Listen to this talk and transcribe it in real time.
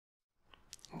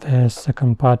The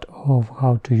second part of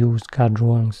how to use CAD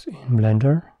drawings in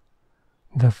Blender.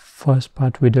 The first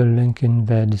part we will link in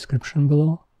the description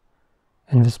below.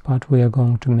 In this part we are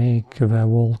going to make the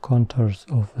wall contours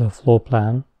of the floor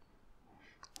plan.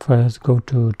 First go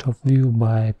to top view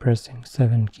by pressing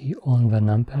 7 key on the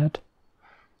numpad.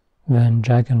 Then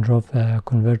drag and drop the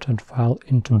converted file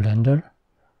into Blender.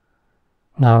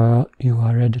 Now you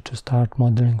are ready to start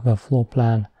modeling the floor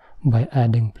plan by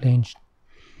adding plane.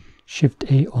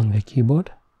 Shift A on the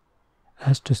keyboard,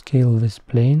 S to scale this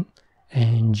plane,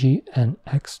 and G and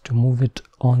X to move it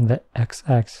on the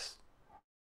X-axis.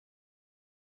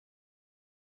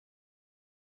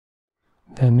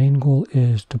 The main goal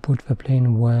is to put the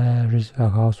plane where is the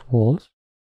house walls.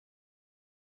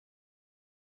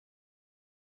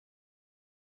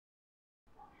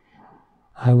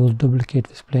 I will duplicate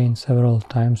this plane several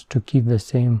times to keep the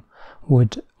same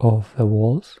width of the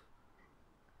walls.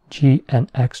 G and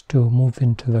X to move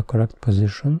into the correct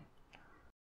position.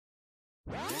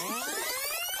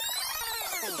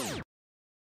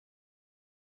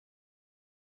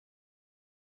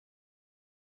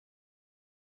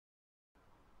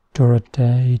 To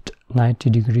rotate 90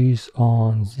 degrees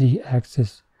on Z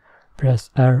axis, press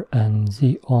R and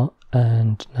Z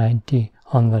and 90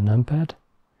 on the numpad.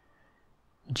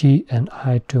 G and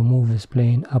I to move this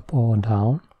plane up or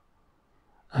down.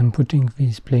 I'm putting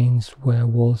these planes where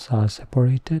walls are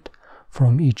separated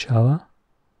from each other.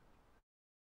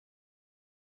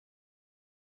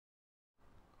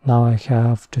 Now I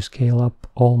have to scale up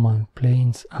all my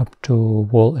planes up to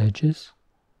wall edges.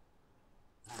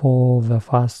 For the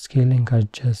fast scaling, I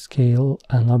just scale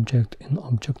an object in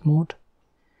object mode.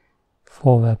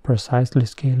 For the precisely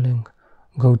scaling,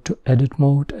 go to edit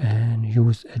mode and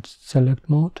use edge select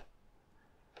mode.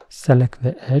 Select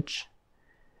the edge.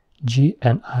 G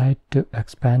and I to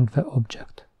expand the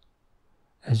object.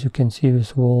 As you can see,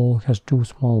 this wall has two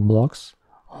small blocks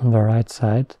on the right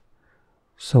side,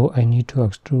 so I need to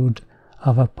extrude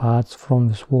other parts from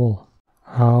this wall.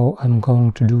 How I'm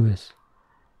going to do this?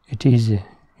 It's easy.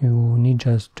 You need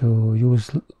just to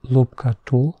use loop cut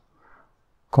tool,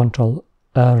 Ctrl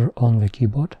R on the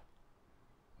keyboard,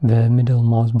 the middle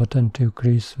mouse button to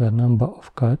increase the number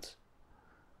of cuts.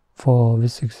 For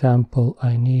this example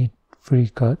I need 3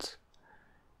 cuts.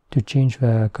 To change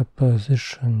the cut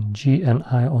position, G and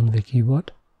I on the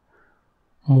keyboard,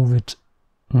 move it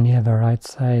near the right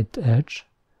side edge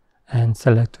and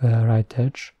select the right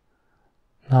edge.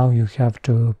 Now you have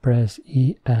to press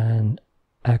E and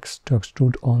X to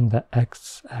extrude on the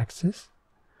X axis.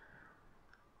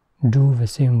 Do the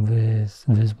same with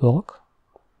this block.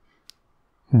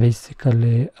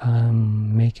 Basically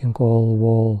I'm making all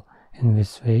wall in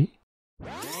this way.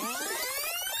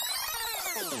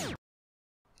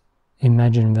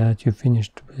 Imagine that you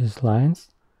finished with lines,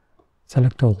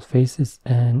 select all faces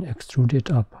and extrude it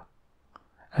up.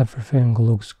 Everything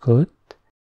looks good.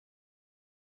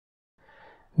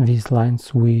 These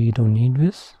lines, we don't need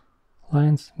these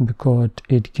lines because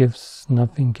it gives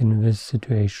nothing in this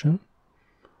situation,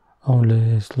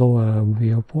 only slower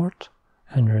viewport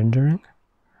and rendering.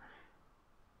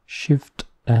 Shift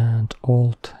and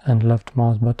Alt and left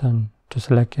mouse button to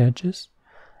select edges,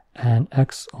 and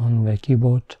X on the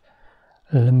keyboard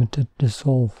limited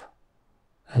dissolve.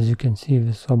 As you can see,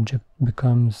 this object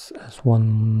becomes as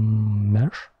one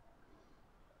mesh.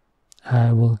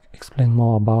 I will explain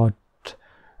more about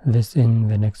this in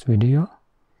the next video.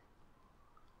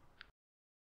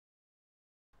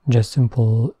 Just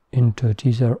simple into a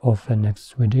teaser of the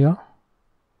next video.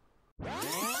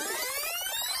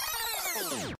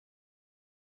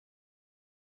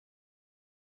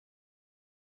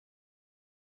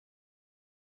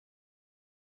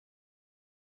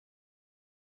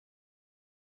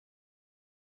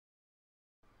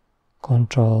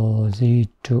 Ctrl Z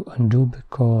to undo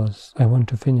because I want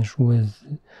to finish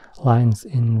with lines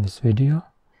in this video.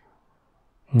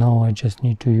 Now I just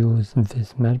need to use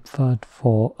this method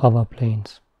for other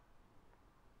planes.